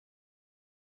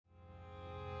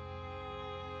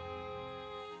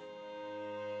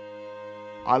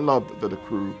I loved that the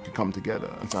crew could come together.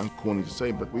 It sounds corny to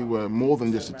say, but we were more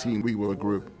than just a team, we were a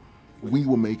group. We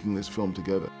were making this film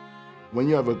together. When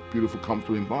you have a beautiful,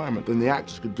 comfortable environment, then the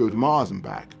actors could go to Mars and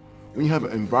back. When you have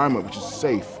an environment which is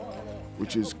safe,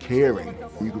 which is caring,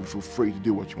 you can feel free to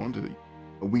do what you want to do.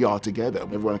 We are together.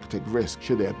 Everyone can take risks,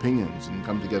 share their opinions, and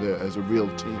come together as a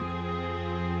real team.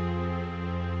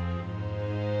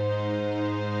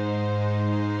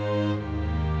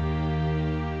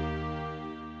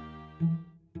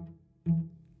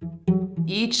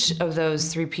 Each of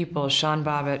those three people, Sean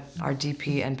Bobbitt, our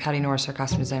DP, and Patty Norris, our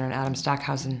costume designer, and Adam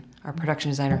Stockhausen, our production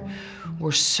designer,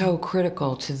 were so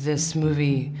critical to this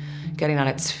movie getting on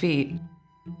its feet.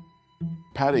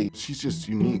 Patty, she's just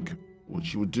unique. What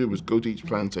she would do was go to each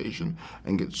plantation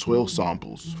and get soil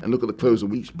samples and look at the clothes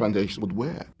that each plantation would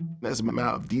wear. That's the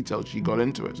amount of detail she got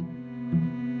into it.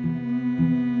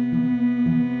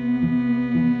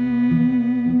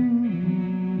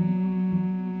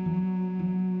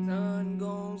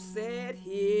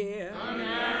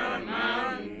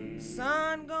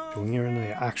 When you're in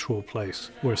the actual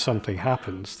place where something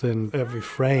happens, then every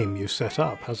frame you set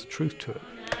up has a truth to it.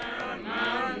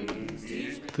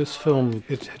 This film,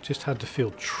 it just had to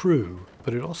feel true,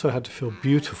 but it also had to feel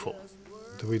beautiful.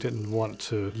 We didn't want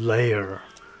to layer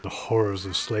the horrors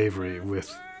of slavery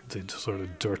with the sort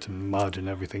of dirt and mud and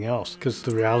everything else, because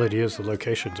the reality is the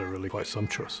locations are really quite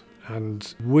sumptuous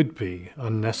and would be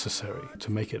unnecessary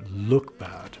to make it look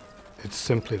bad. It's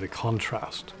simply the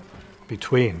contrast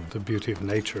between the beauty of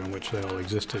nature in which they all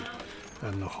existed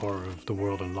and the horror of the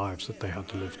world and lives that they had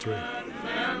to live through.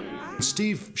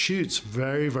 Steve shoots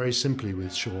very, very simply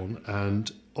with Sean,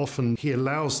 and often he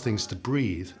allows things to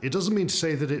breathe. It doesn't mean to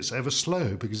say that it's ever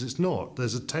slow, because it's not.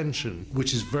 There's a tension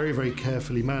which is very, very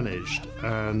carefully managed,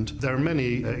 and there are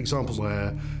many examples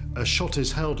where a shot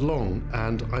is held long,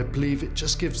 and I believe it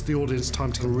just gives the audience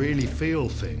time to really feel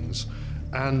things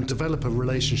and develop a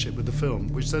relationship with the film,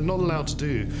 which they're not allowed to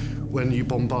do when you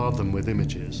bombard them with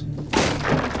images.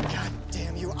 God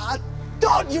damn you, I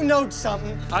thought you know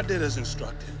something! I did as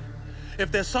instructed.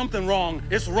 If there's something wrong,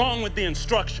 it's wrong with the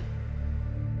instruction.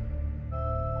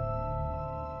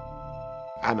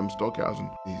 Adam Stockhausen,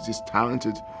 he's just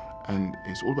talented, and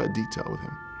it's all about detail with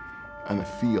him and a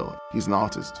feel. He's an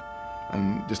artist,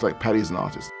 and just like Patty's an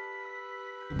artist.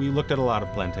 We looked at a lot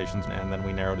of plantations, and then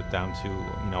we narrowed it down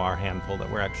to, our handful that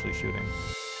we're actually shooting.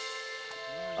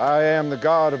 I am the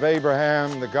God of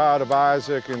Abraham, the God of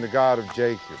Isaac, and the God of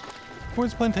Jacob. For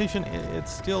this plantation,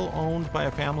 it's still owned by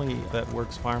a family that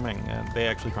works farming, and they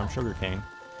actually farm sugarcane.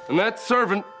 And that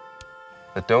servant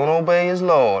that don't obey his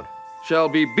Lord shall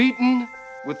be beaten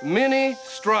with many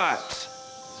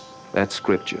stripes. That's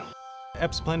scripture.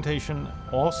 Epps Plantation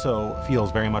also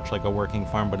feels very much like a working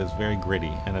farm, but it's very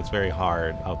gritty and it's very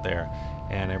hard out there,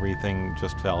 and everything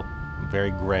just felt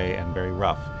very gray and very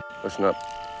rough. Listen up.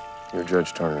 You're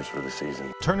Judge Turner's for the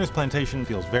season. Turner's Plantation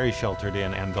feels very sheltered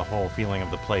in, and the whole feeling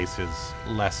of the place is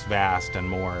less vast and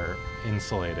more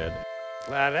insulated.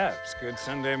 Glad Epps. Good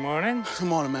Sunday morning. Good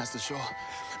morning, Master Shaw.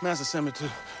 Master sent me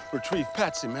to retrieve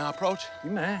Patsy. May I approach?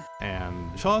 You may. And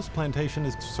Shaw's plantation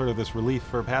is sort of this relief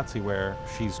for Patsy, where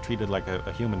she's treated like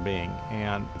a human being,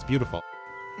 and it's beautiful.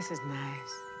 This is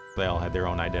nice. They all had their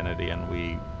own identity, and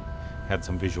we had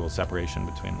some visual separation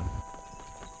between them.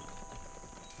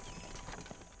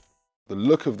 The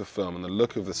look of the film and the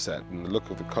look of the set and the look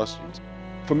of the costumes.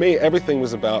 For me, everything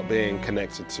was about being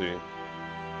connected to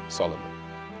Solomon.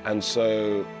 And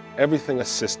so everything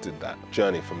assisted that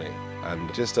journey for me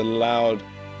and just allowed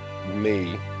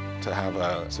me to have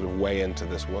a sort of way into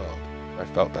this world. I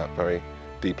felt that very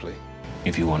deeply.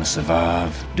 If you want to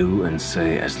survive, do and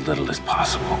say as little as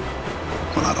possible.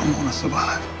 Well, I don't want to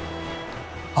survive.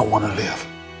 I want to live.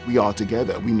 We are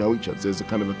together. We know each other. There's a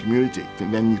kind of a community.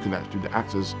 And then you can actually, the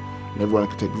actors, and everyone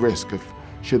can take risk of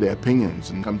share their opinions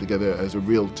and come together as a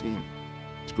real team.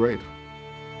 It's great.